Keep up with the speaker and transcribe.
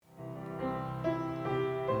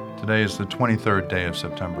Today is the 23rd day of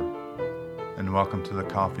September, and welcome to the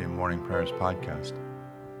Coffee and Morning Prayers podcast.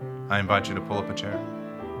 I invite you to pull up a chair,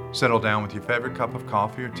 settle down with your favorite cup of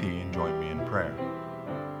coffee or tea, and join me in prayer.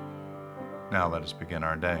 Now let us begin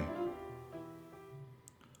our day.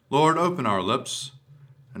 Lord, open our lips,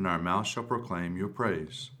 and our mouth shall proclaim your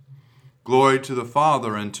praise. Glory to the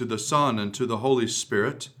Father, and to the Son, and to the Holy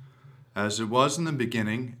Spirit, as it was in the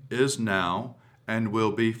beginning, is now, and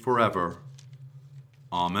will be forever.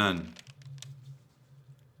 Amen.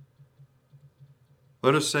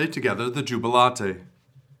 Let us say together the Jubilate.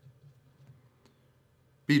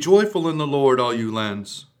 Be joyful in the Lord, all you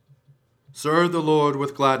lands. Serve the Lord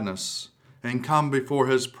with gladness, and come before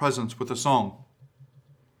his presence with a song.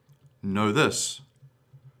 Know this,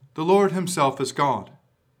 the Lord himself is God.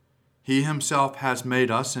 He himself has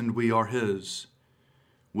made us, and we are his.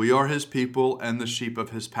 We are his people and the sheep of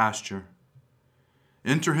his pasture.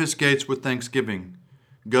 Enter his gates with thanksgiving.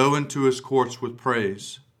 Go into his courts with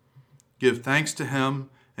praise. Give thanks to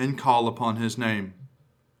him and call upon his name.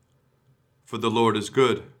 For the Lord is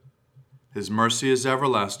good. His mercy is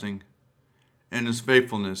everlasting, and his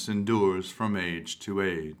faithfulness endures from age to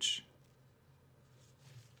age.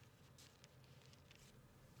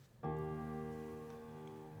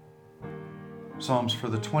 Psalms for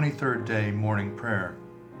the 23rd day morning prayer.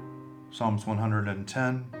 Psalms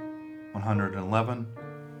 110, 111,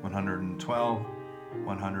 112,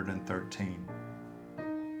 113.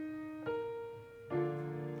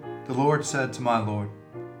 The Lord said to my Lord,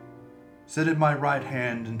 sit at my right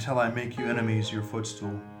hand until I make you enemies your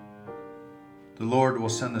footstool. The Lord will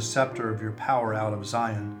send the scepter of your power out of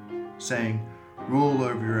Zion, saying, rule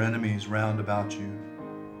over your enemies round about you.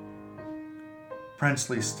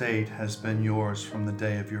 Princely state has been yours from the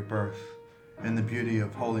day of your birth. In the beauty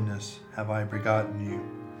of holiness have I begotten you,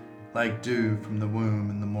 like dew from the womb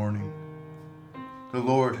in the morning. The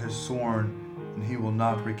Lord has sworn, and he will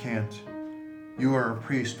not recant. You are a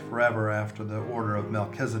priest forever after the order of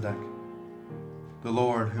Melchizedek. The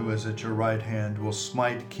Lord, who is at your right hand, will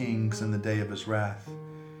smite kings in the day of his wrath.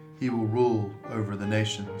 He will rule over the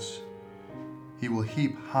nations. He will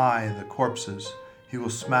heap high the corpses. He will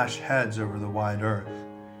smash heads over the wide earth.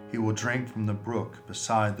 He will drink from the brook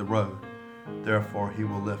beside the road. Therefore he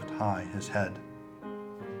will lift high his head.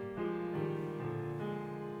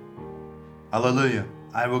 Alleluia!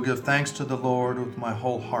 I will give thanks to the Lord with my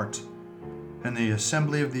whole heart, in the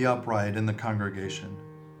assembly of the upright in the congregation.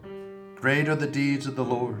 Great are the deeds of the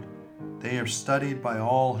Lord. They are studied by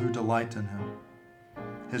all who delight in him.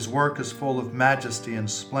 His work is full of majesty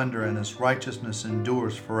and splendor, and his righteousness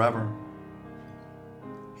endures forever.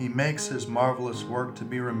 He makes his marvelous work to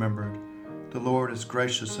be remembered. The Lord is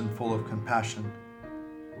gracious and full of compassion.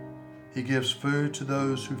 He gives food to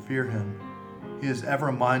those who fear him. He is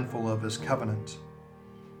ever mindful of his covenant.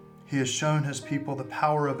 He has shown his people the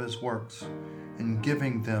power of his works in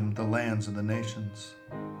giving them the lands of the nations.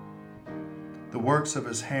 The works of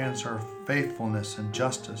his hands are faithfulness and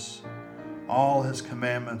justice. All his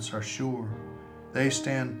commandments are sure. They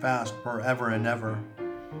stand fast forever and ever,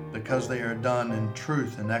 because they are done in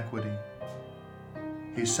truth and equity.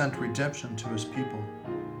 He sent redemption to his people.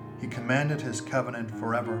 He commanded his covenant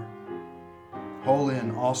forever. Holy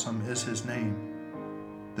and awesome is his name.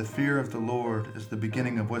 The fear of the Lord is the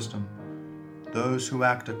beginning of wisdom. Those who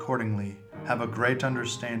act accordingly have a great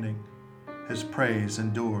understanding. His praise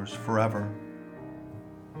endures forever.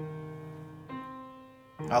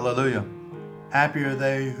 Alleluia! Happy are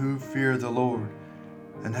they who fear the Lord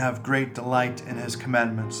and have great delight in his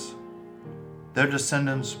commandments. Their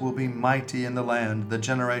descendants will be mighty in the land. The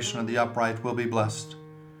generation of the upright will be blessed.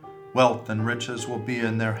 Wealth and riches will be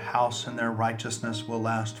in their house, and their righteousness will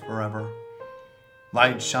last forever.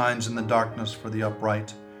 Light shines in the darkness for the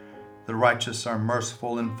upright. The righteous are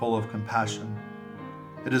merciful and full of compassion.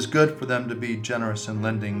 It is good for them to be generous in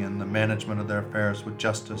lending and the management of their affairs with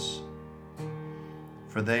justice,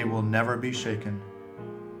 for they will never be shaken.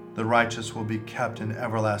 The righteous will be kept in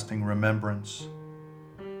everlasting remembrance.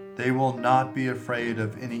 They will not be afraid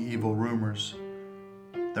of any evil rumors.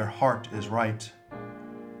 Their heart is right.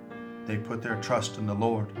 They put their trust in the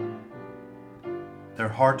Lord. Their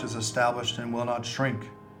heart is established and will not shrink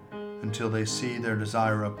until they see their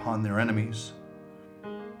desire upon their enemies.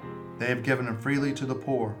 They have given freely to the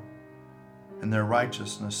poor, and their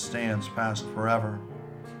righteousness stands fast forever.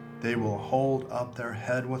 They will hold up their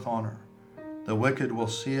head with honor. The wicked will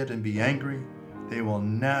see it and be angry. They will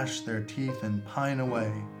gnash their teeth and pine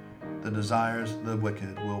away. The desires of the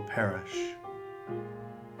wicked will perish.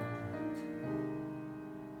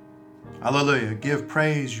 Alleluia! Give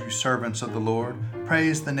praise, you servants of the Lord.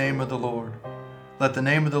 Praise the name of the Lord. Let the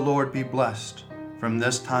name of the Lord be blessed, from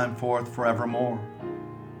this time forth forevermore.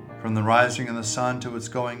 From the rising of the sun to its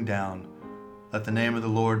going down, let the name of the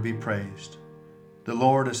Lord be praised. The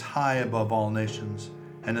Lord is high above all nations,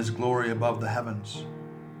 and his glory above the heavens.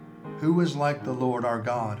 Who is like the Lord our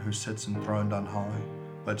God, who sits enthroned on high,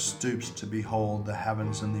 but stoops to behold the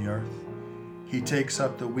heavens and the earth? He takes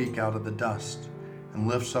up the weak out of the dust, and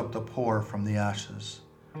lifts up the poor from the ashes.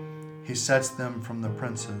 He sets them from the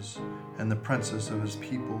princes, and the princes of his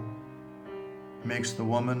people. Makes the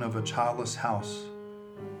woman of a childless house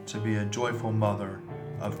to be a joyful mother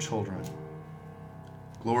of children.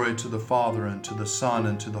 Glory to the Father, and to the Son,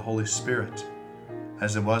 and to the Holy Spirit,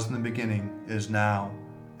 as it was in the beginning, is now,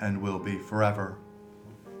 and will be forever.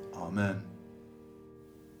 Amen.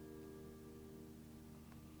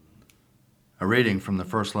 A reading from the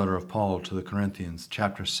first letter of Paul to the Corinthians,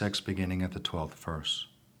 chapter 6, beginning at the 12th verse.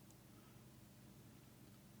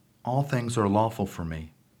 All things are lawful for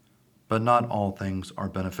me, but not all things are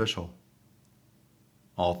beneficial.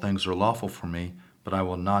 All things are lawful for me, but I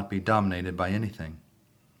will not be dominated by anything.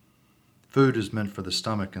 Food is meant for the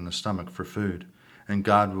stomach, and the stomach for food, and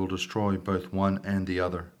God will destroy both one and the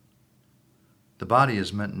other. The body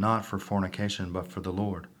is meant not for fornication, but for the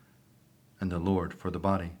Lord, and the Lord for the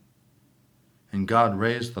body. And God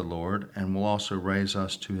raised the Lord, and will also raise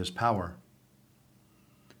us to his power.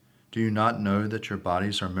 Do you not know that your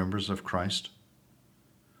bodies are members of Christ?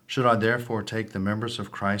 Should I therefore take the members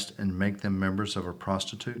of Christ and make them members of a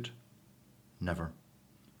prostitute? Never.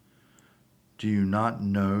 Do you not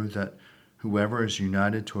know that whoever is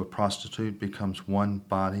united to a prostitute becomes one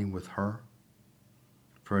body with her?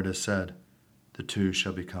 For it is said, the two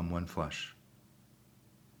shall become one flesh.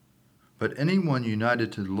 But anyone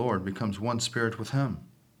united to the Lord becomes one spirit with him.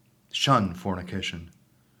 Shun fornication.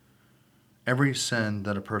 Every sin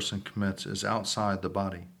that a person commits is outside the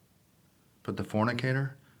body, but the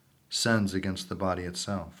fornicator sins against the body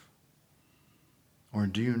itself. Or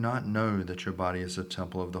do you not know that your body is a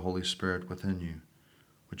temple of the Holy Spirit within you,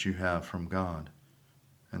 which you have from God,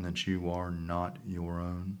 and that you are not your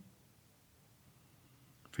own?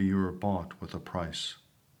 For you were bought with a price.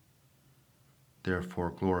 Therefore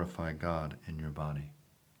glorify God in your body.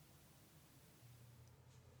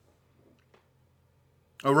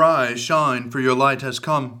 Arise, shine, for your light has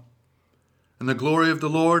come, and the glory of the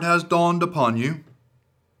Lord has dawned upon you.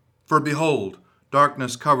 For behold,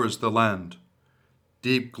 darkness covers the land,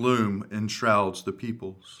 deep gloom enshrouds the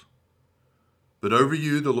peoples. But over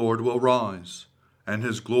you the Lord will rise, and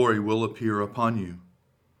his glory will appear upon you.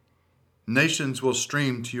 Nations will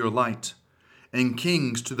stream to your light, and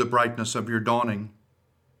kings to the brightness of your dawning.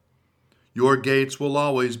 Your gates will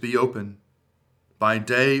always be open. By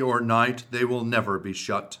day or night they will never be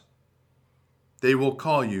shut. They will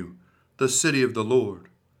call you the city of the Lord,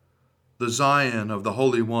 the Zion of the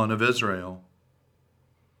Holy One of Israel.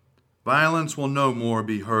 Violence will no more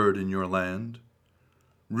be heard in your land,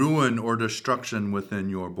 ruin or destruction within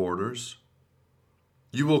your borders.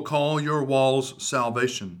 You will call your walls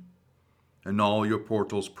salvation, and all your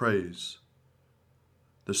portals praise.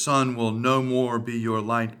 The sun will no more be your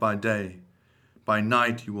light by day. By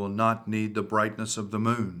night you will not need the brightness of the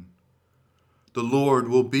moon. The Lord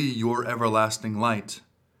will be your everlasting light,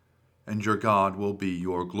 and your God will be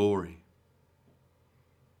your glory.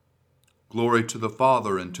 Glory to the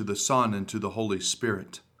Father, and to the Son, and to the Holy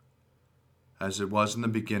Spirit, as it was in the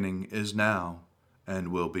beginning, is now, and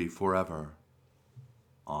will be forever.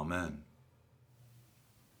 Amen.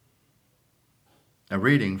 A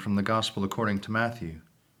reading from the Gospel according to Matthew,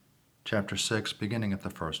 chapter 6, beginning at the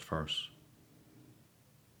first verse.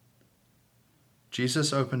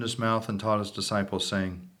 Jesus opened his mouth and taught his disciples,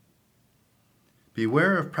 saying,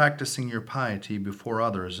 Beware of practicing your piety before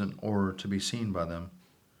others in order to be seen by them,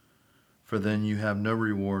 for then you have no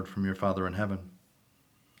reward from your Father in heaven.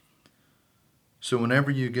 So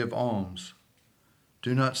whenever you give alms,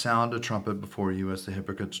 do not sound a trumpet before you as the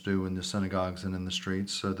hypocrites do in the synagogues and in the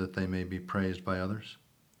streets, so that they may be praised by others.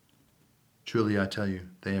 Truly I tell you,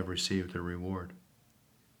 they have received their reward.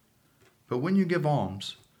 But when you give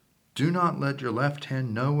alms, do not let your left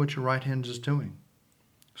hand know what your right hand is doing,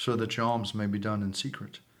 so that your alms may be done in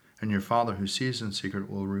secret, and your Father who sees in secret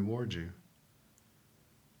will reward you.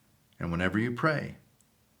 And whenever you pray,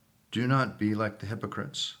 do not be like the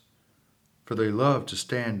hypocrites, for they love to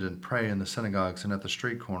stand and pray in the synagogues and at the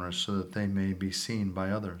street corners, so that they may be seen by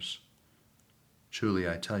others. Truly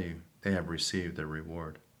I tell you, they have received their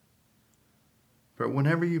reward. But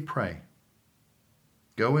whenever you pray,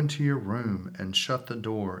 go into your room and shut the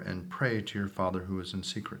door and pray to your Father who is in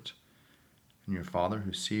secret, and your Father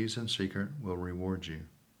who sees in secret will reward you.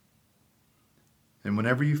 And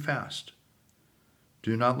whenever you fast,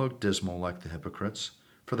 Do not look dismal like the hypocrites,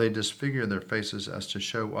 for they disfigure their faces as to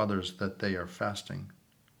show others that they are fasting.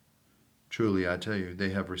 Truly, I tell you, they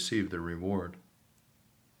have received their reward.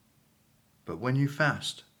 But when you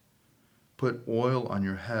fast, put oil on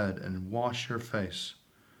your head and wash your face,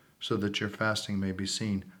 so that your fasting may be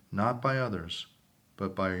seen not by others,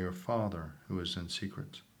 but by your Father who is in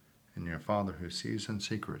secret. And your Father who sees in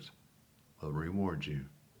secret will reward you.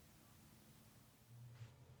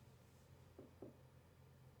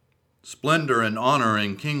 Splendor and honor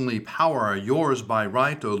and kingly power are yours by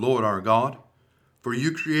right, O Lord our God, for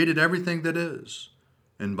you created everything that is,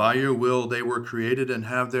 and by your will they were created and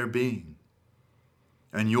have their being.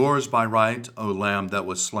 And yours by right, O Lamb that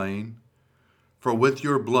was slain, for with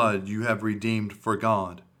your blood you have redeemed for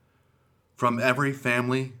God, from every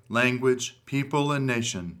family, language, people, and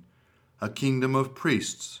nation, a kingdom of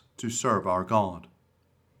priests to serve our God.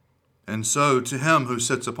 And so to him who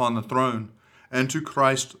sits upon the throne, and to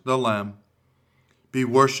Christ the Lamb, be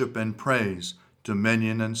worship and praise,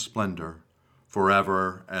 dominion and splendor,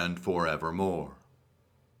 forever and forevermore.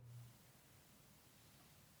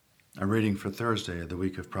 A reading for Thursday of the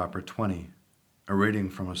week of Proper 20. A reading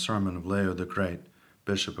from a sermon of Leo the Great,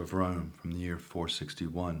 Bishop of Rome, from the year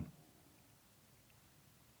 461.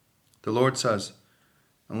 The Lord says,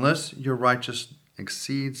 "Unless your righteousness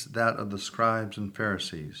exceeds that of the scribes and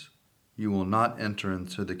Pharisees, you will not enter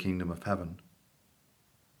into the kingdom of heaven.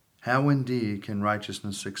 How indeed can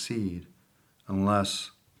righteousness succeed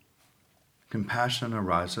unless compassion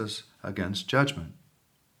arises against judgment?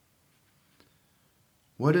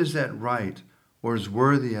 What is that right or is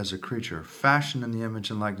worthy as a creature, fashioned in the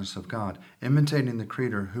image and likeness of God, imitating the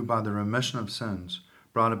Creator who by the remission of sins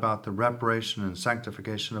brought about the reparation and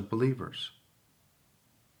sanctification of believers?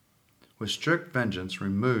 With strict vengeance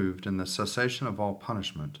removed and the cessation of all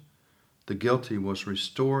punishment, the guilty was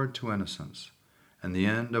restored to innocence, and the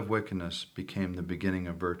end of wickedness became the beginning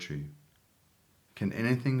of virtue. Can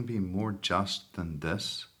anything be more just than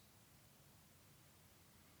this?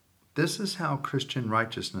 This is how Christian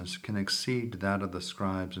righteousness can exceed that of the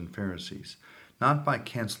scribes and Pharisees, not by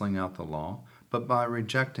canceling out the law, but by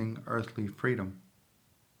rejecting earthly freedom.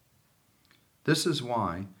 This is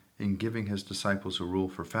why, in giving his disciples a rule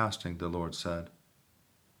for fasting, the Lord said,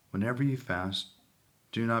 'Whenever you fast,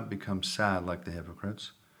 do not become sad like the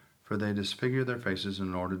hypocrites, for they disfigure their faces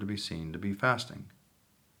in order to be seen to be fasting.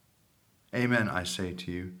 Amen, I say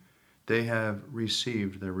to you, they have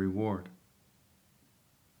received their reward.'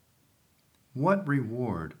 What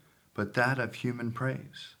reward but that of human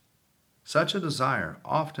praise? Such a desire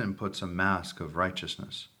often puts a mask of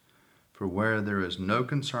righteousness, for where there is no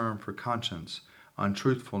concern for conscience,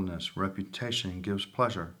 untruthfulness, reputation gives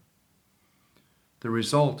pleasure. The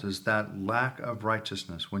result is that lack of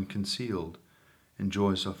righteousness, when concealed,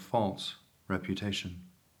 enjoys a false reputation.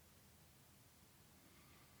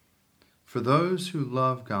 For those who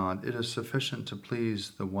love God, it is sufficient to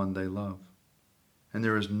please the one they love, and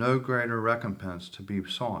there is no greater recompense to be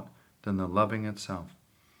sought than the loving itself,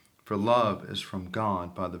 for love is from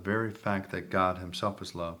God by the very fact that God himself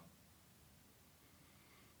is love.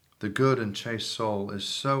 The good and chaste soul is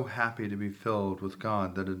so happy to be filled with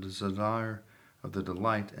God that it is a desire of the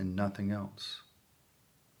delight in nothing else.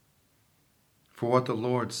 For what the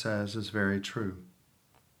Lord says is very true.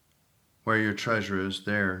 Where your treasure is,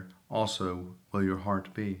 there also will your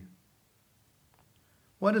heart be.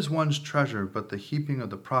 What is one's treasure but the heaping of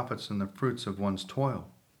the profits and the fruits of one's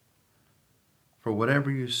toil? For whatever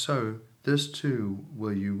you sow, this too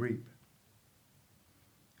will you reap.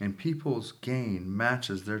 And people's gain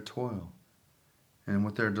matches their toil, and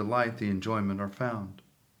with their delight the enjoyment are found.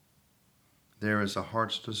 There is a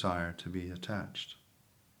heart's desire to be attached.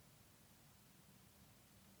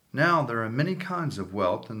 Now there are many kinds of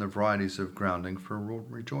wealth and the varieties of grounding for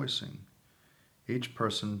rejoicing. Each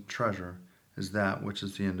person's treasure is that which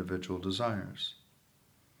is the individual desires.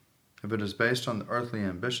 If it is based on the earthly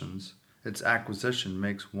ambitions, its acquisition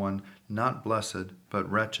makes one not blessed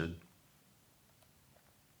but wretched.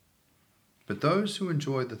 But those who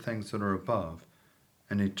enjoy the things that are above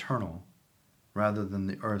and eternal rather than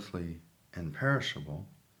the earthly and perishable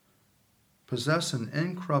possess an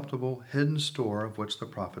incorruptible hidden store of which the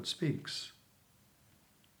prophet speaks.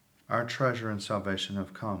 Our treasure and salvation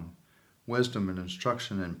have come, wisdom and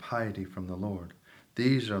instruction and piety from the Lord.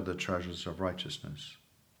 These are the treasures of righteousness.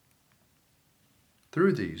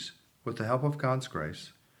 Through these, with the help of God's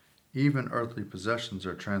grace, even earthly possessions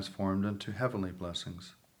are transformed into heavenly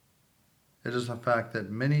blessings. It is a fact that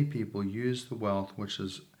many people use the wealth which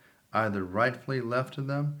is either rightfully left to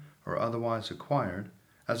them or otherwise acquired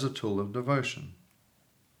as a tool of devotion.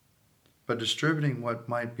 But distributing what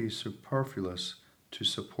might be superfluous to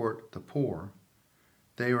support the poor,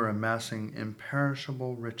 they are amassing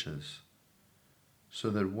imperishable riches, so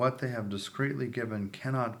that what they have discreetly given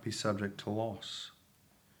cannot be subject to loss.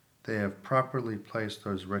 They have properly placed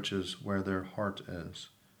those riches where their heart is.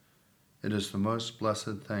 It is the most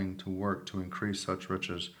blessed thing to work to increase such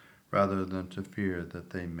riches rather than to fear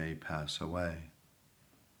that they may pass away.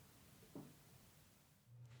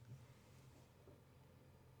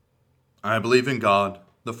 I believe in God,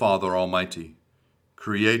 the Father Almighty,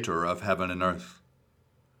 creator of heaven and earth.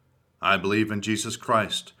 I believe in Jesus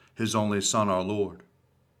Christ, his only Son, our Lord.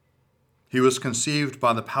 He was conceived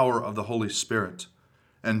by the power of the Holy Spirit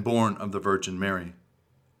and born of the Virgin Mary,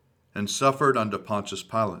 and suffered under Pontius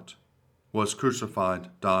Pilate, was crucified,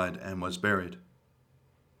 died, and was buried.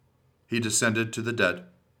 He descended to the dead.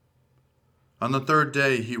 On the third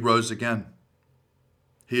day he rose again.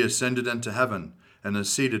 He ascended into heaven and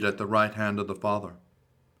is seated at the right hand of the Father.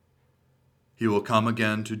 He will come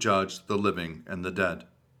again to judge the living and the dead.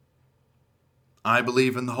 I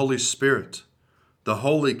believe in the Holy Spirit, the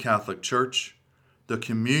Holy Catholic Church, the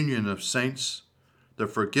communion of saints, the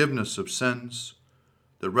forgiveness of sins,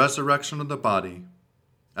 the resurrection of the body,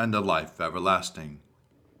 and the life everlasting.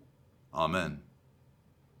 Amen.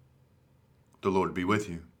 The Lord be with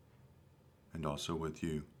you, and also with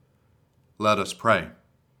you. Let us pray.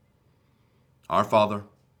 Our Father,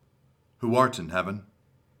 who art in heaven,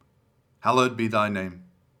 hallowed be thy name.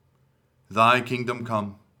 Thy kingdom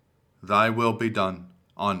come, thy will be done,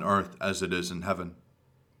 on earth as it is in heaven.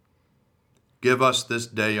 Give us this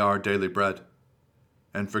day our daily bread,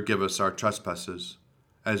 and forgive us our trespasses,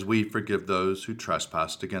 as we forgive those who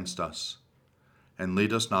trespass against us. And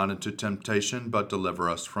lead us not into temptation, but deliver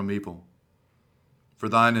us from evil. For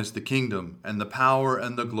thine is the kingdom, and the power,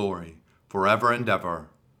 and the glory, forever and ever.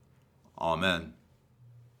 Amen.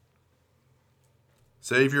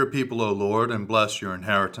 Save your people, O Lord, and bless your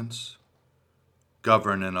inheritance.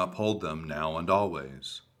 Govern and uphold them now and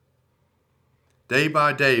always. Day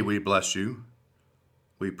by day we bless you.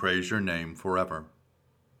 We praise your name forever.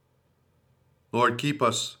 Lord, keep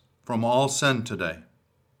us from all sin today.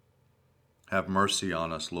 Have mercy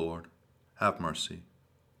on us, Lord. Have mercy.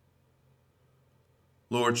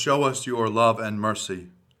 Lord, show us your love and mercy,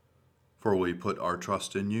 for we put our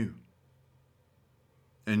trust in you.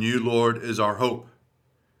 In you, Lord, is our hope,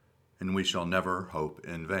 and we shall never hope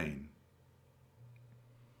in vain.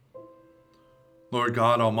 Lord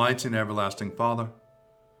God, almighty and everlasting Father,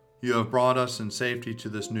 you have brought us in safety to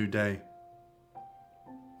this new day.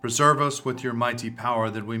 Preserve us with your mighty power,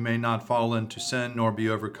 that we may not fall into sin nor be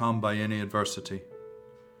overcome by any adversity.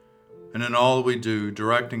 And in all we do,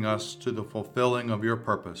 directing us to the fulfilling of your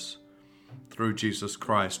purpose, through Jesus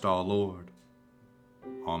Christ our Lord.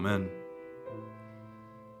 Amen.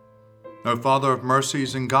 O Father of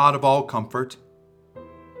mercies and God of all comfort,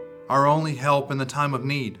 our only help in the time of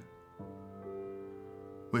need,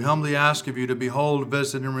 we humbly ask of you to behold,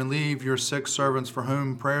 visit, and relieve your sick servants for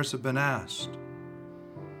whom prayers have been asked.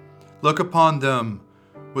 Look upon them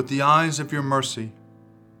with the eyes of your mercy.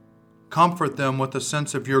 Comfort them with a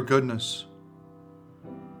sense of your goodness.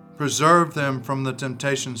 Preserve them from the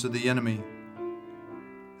temptations of the enemy,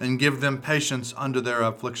 and give them patience under their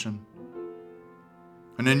affliction.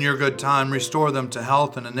 And in your good time, restore them to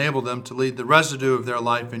health and enable them to lead the residue of their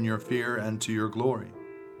life in your fear and to your glory.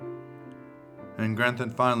 And grant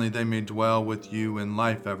that finally they may dwell with you in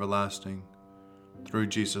life everlasting, through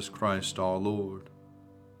Jesus Christ our Lord.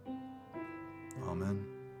 Amen.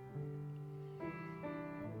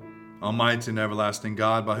 Almighty and everlasting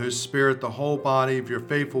God, by whose Spirit the whole body of your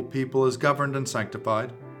faithful people is governed and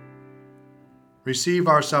sanctified, receive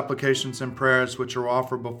our supplications and prayers which are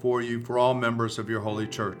offered before you for all members of your holy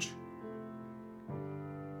church.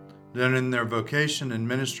 That in their vocation and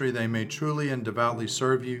ministry they may truly and devoutly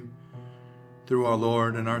serve you, through our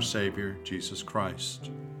Lord and our Savior, Jesus Christ.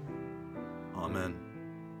 Amen.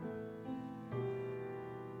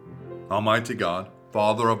 Almighty God,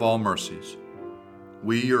 Father of all mercies,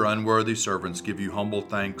 we, your unworthy servants, give you humble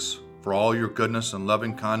thanks for all your goodness and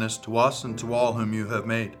loving kindness to us and to all whom you have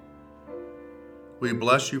made. We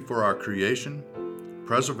bless you for our creation,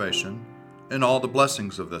 preservation, and all the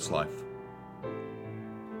blessings of this life.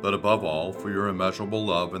 But above all, for your immeasurable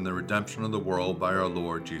love and the redemption of the world by our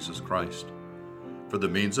Lord Jesus Christ, for the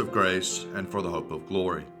means of grace and for the hope of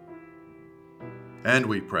glory. And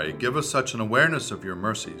we pray, give us such an awareness of your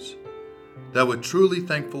mercies, that with truly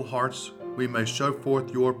thankful hearts we may show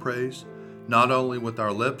forth your praise, not only with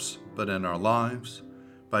our lips, but in our lives,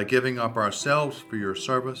 by giving up ourselves for your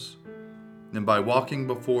service, and by walking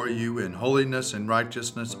before you in holiness and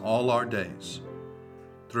righteousness all our days.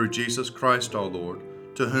 Through Jesus Christ our Lord,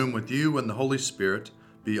 to to whom with you and the Holy Spirit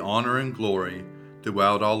be honor and glory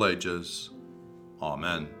throughout all ages.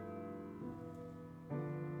 Amen.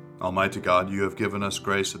 Almighty God, you have given us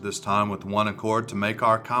grace at this time with one accord to make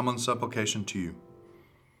our common supplication to you.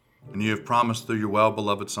 And you have promised through your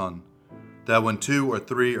well-beloved Son, that when 2 or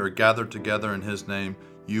 3 are gathered together in his name,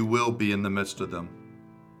 you will be in the midst of them.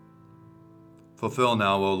 Fulfill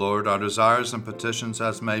now, O Lord, our desires and petitions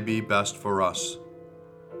as may be best for us,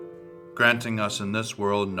 granting us in this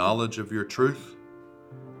world knowledge of your truth,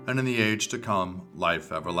 and in the age to come,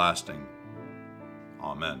 life everlasting.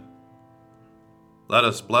 Amen. Let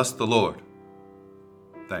us bless the Lord.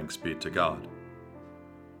 Thanks be to God.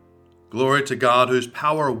 Glory to God, whose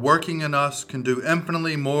power working in us can do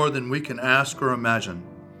infinitely more than we can ask or imagine.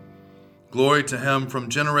 Glory to him from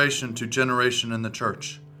generation to generation in the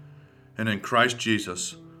church, and in Christ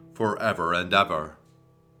Jesus forever and ever.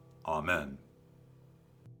 Amen.